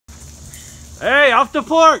Hey, off the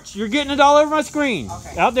porch! You're getting it all over my screen.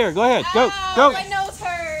 Okay. Out there, go ahead. Go, Ow, go. my nose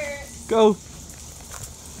hurts. Go.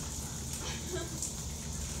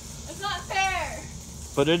 It's not fair.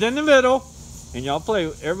 Put it in the middle, and y'all play.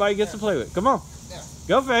 Everybody gets to play with it. Come on. Yeah.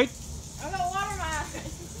 Go, Faith. I'm gonna water my eyes.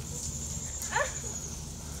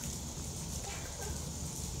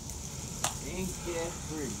 Ain't get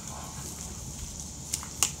free.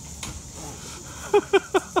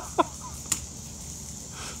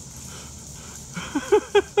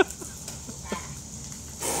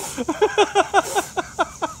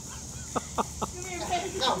 Come here,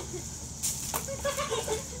 baby. No.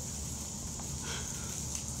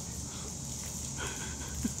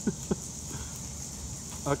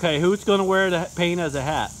 Okay, who's gonna wear the paint as a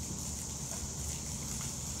hat?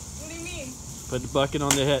 What do you mean? Put the bucket on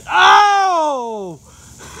the head. Oh!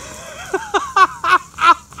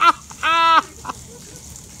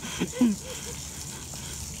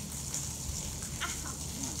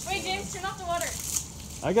 Wait, James, turn off the water.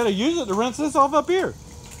 I gotta use it to rinse this off up here.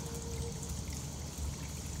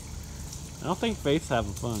 I don't think Faith's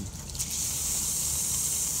having fun.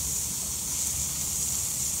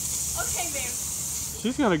 Okay, babe.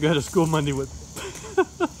 She's gonna go to school Monday with.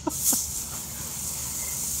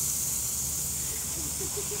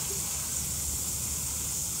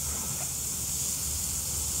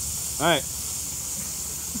 All right.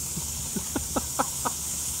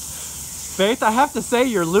 Faith, I have to say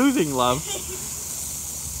you're losing, love.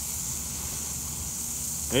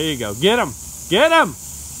 There you go. Get him. Get him.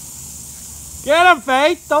 Get him,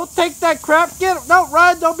 Faith. Don't take that crap. Get him. Don't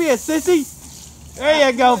run. Don't be a sissy. There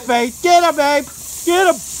you go, Faith. Get him, babe. Get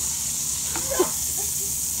him.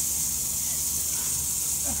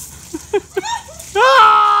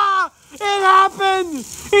 Ah! It happened.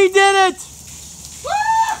 He did it.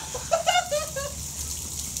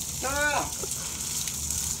 No.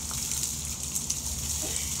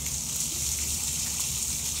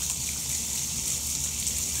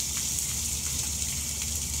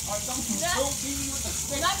 Don't beat me with the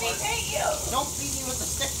stick. Let me paint you. Don't beat me with the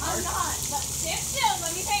stick. I'm not. Stand still.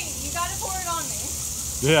 Let me paint you. You gotta pour it on me.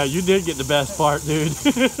 Yeah, you did get the best part, dude.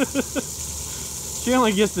 She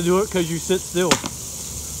only gets to do it because you sit still.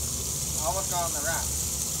 I'll look on the wrap.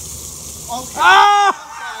 Okay. Ah!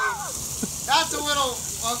 Okay. That's a little.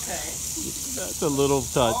 Okay. That's a little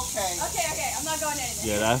touch. Okay. Okay. I'm not going anything.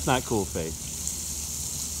 Yeah, that's not cool, Faith.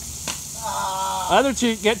 Ah. Other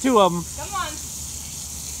cheek, get two of them. Come on.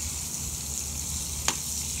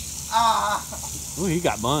 Ah. Ooh, he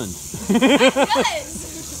got bunned. Yes.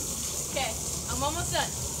 Okay, I'm almost done.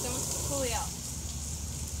 It's almost fully out.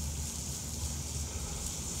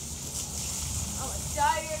 I'm gonna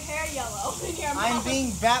dye your hair yellow in your mouth. I'm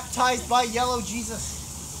being baptized by yellow Jesus.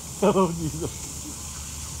 Oh, Jesus.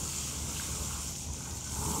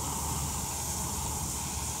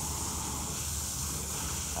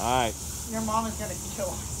 All right. Your mom is gonna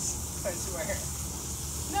kill us. I swear.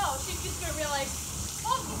 No, she's just gonna realize,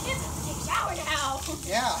 oh, the kids have to take a shower now.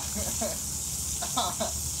 Yeah.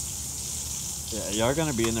 Yeah, y'all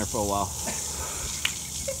gonna be in there for a while.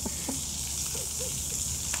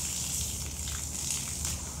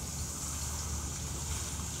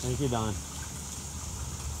 Thank you, Don.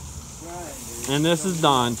 And this is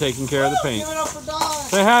Don taking care of the paint. Give it up for Don.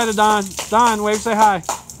 Say hi to Don. Don, wave, say hi.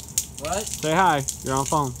 What? Say hi. You're on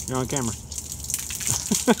phone. You're on camera.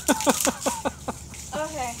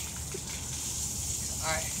 Okay.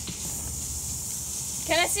 Alright.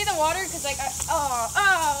 Can I see the water? Cause like, ah!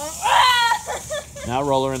 Now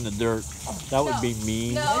roll her in the dirt. That would be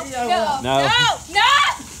mean. No, Maybe I no, won't. No. no, no!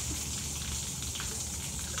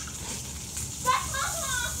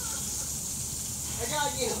 I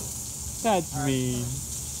got you. That's mean.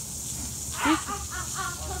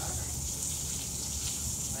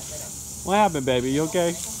 What happened, baby? You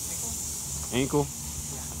okay? Ankle?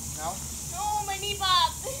 No? Oh, my knee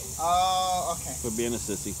popped. Oh, okay. For being a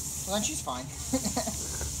sissy. Well, then she's fine.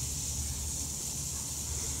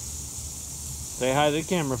 Say hi to the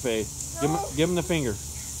camera, Faith. Give him the finger.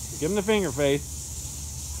 Give him the finger, Faith.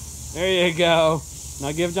 There you go.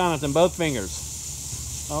 Now give Jonathan both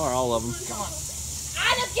fingers. Oh, or all of them. Come on.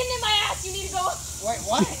 Ah, that's getting in my ass. You need to go. Wait,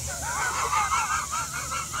 what?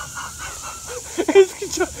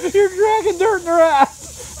 You're dragging dirt in her ass.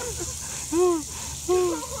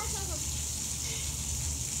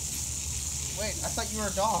 Wait, I thought you were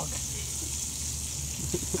a dog.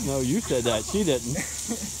 No, you said that. She didn't.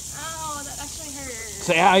 Ow, that actually hurts.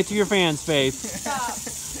 Say hi to your fans, Faith.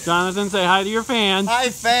 Stop. Jonathan, say hi to your fans. Hi,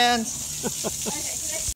 fans. Okay.